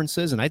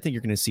conferences. And I think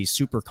you're going to see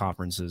super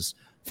conferences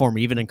form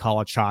even in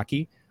college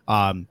hockey.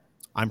 I'm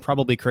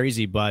probably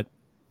crazy, but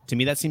to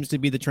me, that seems to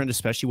be the trend,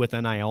 especially with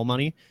NIL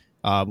money.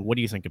 What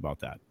do you think about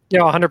that?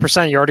 Yeah,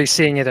 100%. You're already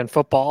seeing it in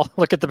football.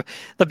 Look at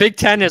the Big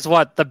Ten is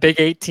what, the Big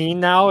 18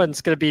 now, and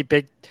it's going to be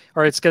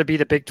it's going to be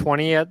the Big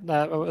 20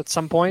 at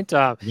some point.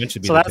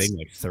 Eventually, so that's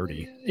Big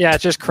 30. Yeah,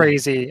 it's just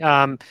crazy.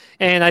 And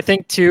I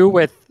think too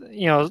with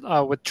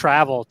with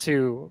travel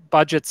too,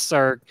 budgets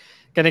are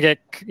going to get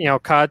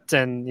cut,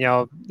 and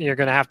you're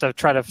going to have to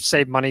try to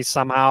save money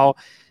somehow.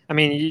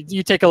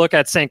 You take a look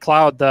at St.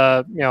 Cloud,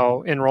 the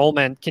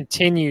enrollment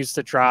continues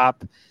to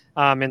drop.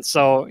 And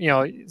so,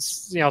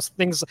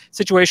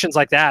 situations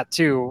like that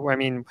too. Where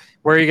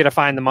are you going to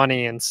find the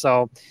money? And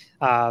so,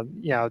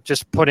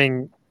 just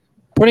putting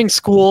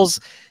schools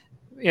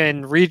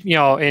in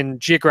in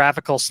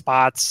geographical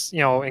spots,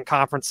 in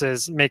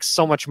conferences makes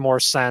so much more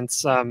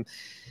sense.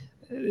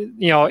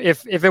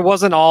 If it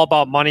wasn't all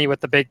about money with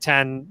the Big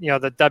Ten,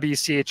 the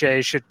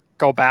WCHA should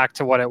go back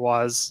to what it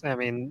was.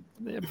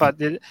 But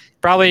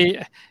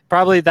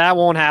probably that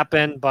won't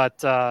happen. But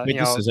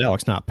this is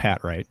Alex, not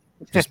Pat, right?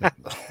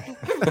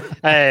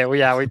 Hey, well,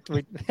 yeah,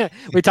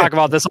 we talk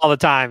about this all the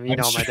time. My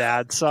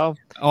dad. So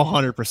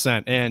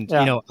 100%. And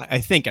yeah. I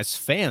think as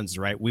fans,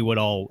 right, we would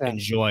all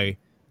enjoy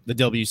the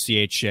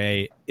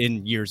WCHA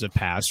in years of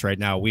past. Right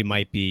now, we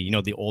might be,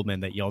 the old man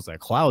that yells at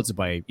clouds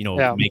by,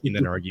 making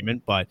that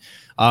argument. But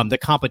the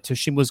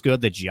competition was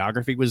good. The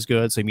geography was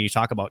good. So, you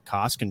talk about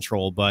cost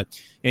control,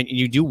 and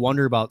you do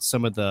wonder about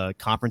some of the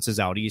conferences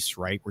out east,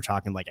 right? We're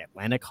talking like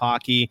Atlantic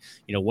hockey.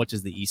 What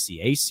does the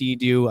ECAC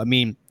do?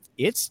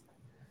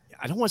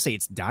 I don't want to say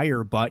it's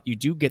dire, but you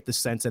do get the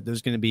sense that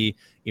there's going to be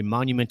a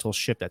monumental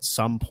shift at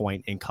some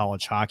point in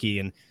college hockey.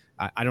 And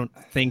I don't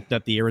think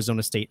that the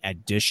Arizona State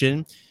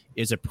addition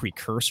is a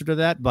precursor to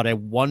that, but I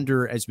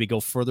wonder as we go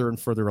further and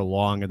further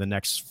along in the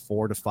next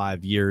 4 to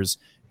 5 years,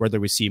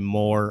 whether we see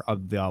more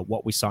of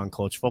what we saw in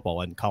college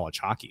football and college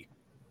hockey.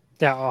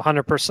 Yeah,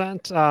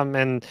 100%.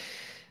 And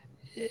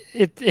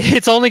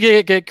it's only going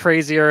to get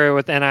crazier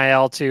with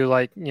NIL too,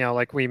 like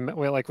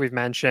we've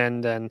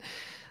mentioned, and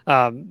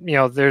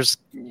there's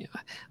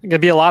going to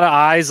be a lot of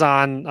eyes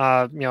on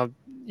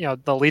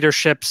the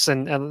leaderships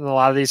and a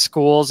lot of these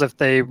schools, if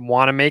they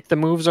want to make the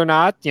moves or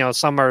not.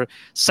 Some are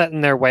set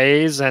in their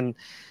ways, and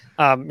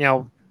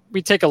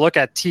we take a look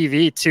at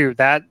TV too.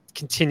 That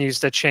continues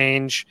to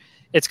change.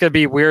 It's going to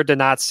be weird to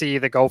not see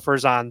the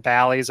Gophers on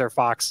Bally's or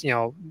Fox.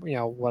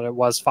 What it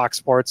was, Fox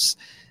Sports,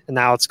 and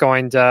now it's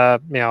going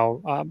to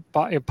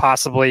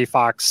possibly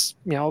Fox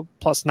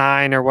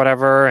 +9 or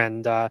whatever,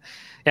 and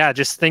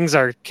just things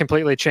are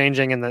completely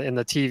changing in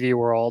the TV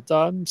world.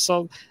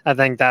 So I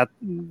think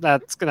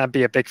that's going to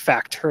be a big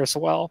factor as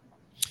well.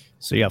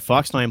 So yeah,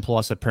 Fox 9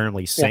 Plus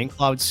apparently St.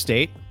 Cloud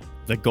State,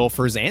 the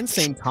Gophers, and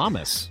St.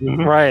 Thomas.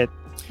 Right.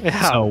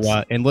 Yeah.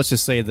 So and let's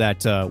just say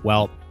that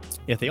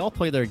if they all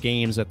play their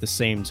games at the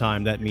same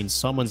time, that means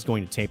someone's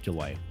going to tape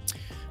delay.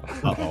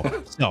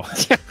 So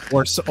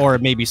or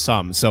maybe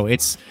some. So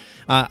it's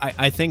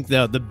I think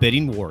the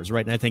bidding wars,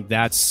 right? And I think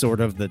that's sort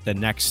of the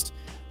next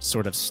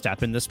sort of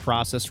step in this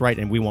process, right?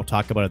 And we won't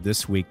talk about it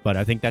this week, but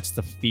I think that's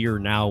the fear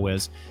now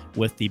is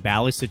with the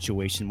Bally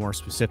situation more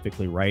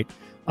specifically, right?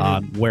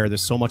 Where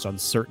there's so much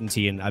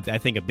uncertainty. And I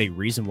think a big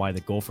reason why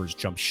the Gophers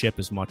jumped ship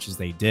as much as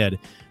they did,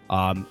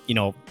 you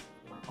know,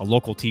 a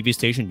local TV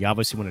station, you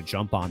obviously want to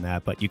jump on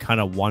that, but you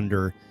kind of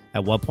wonder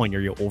at what point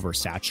are you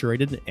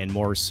oversaturated, and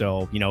more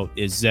so, you know,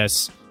 is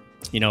this,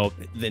 you know,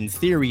 in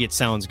theory it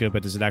sounds good,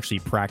 but does it actually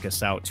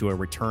practice out to a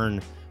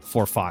return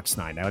for Fox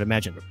 9? I would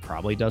imagine it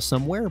probably does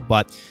somewhere,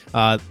 but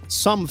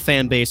some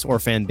fan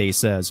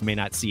bases may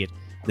not see it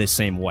the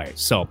same way.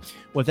 So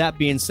with that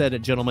being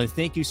said, gentlemen,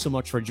 thank you so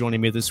much for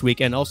joining me this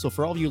week. And also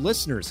for all of you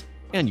listeners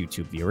and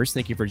YouTube viewers,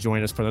 thank you for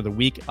joining us for another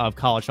week of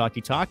College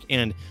Hockey Talk,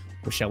 and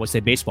shall we say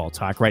baseball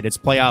talk, right? It's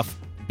playoff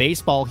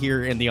baseball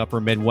here in the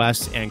upper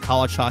Midwest, and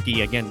college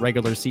hockey, again,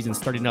 regular season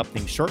starting up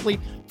things shortly.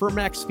 For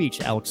Max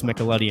Feach, Alex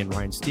Micheletti, and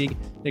Ryan Stieg,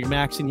 Nick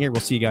Maxon here. We'll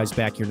see you guys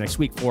back here next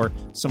week for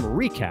some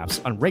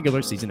recaps on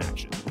regular season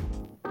action.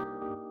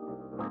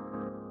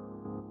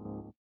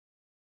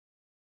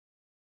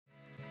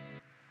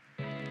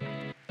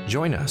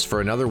 Join us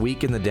for another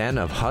week in the den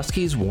of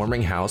Huskies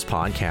Warming House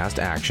podcast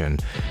action.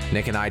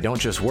 Nick and I don't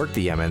just work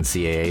the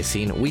MNCAA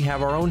scene, we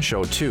have our own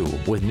show too,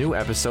 with new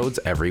episodes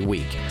every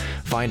week.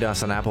 Find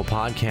us on Apple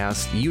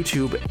Podcasts,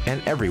 YouTube,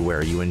 and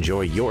everywhere you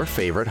enjoy your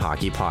favorite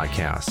hockey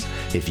podcasts.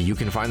 If you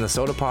can find the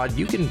Soda Pod,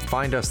 you can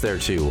find us there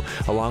too,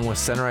 along with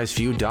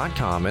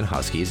CenterIceView.com and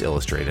Huskies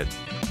Illustrated.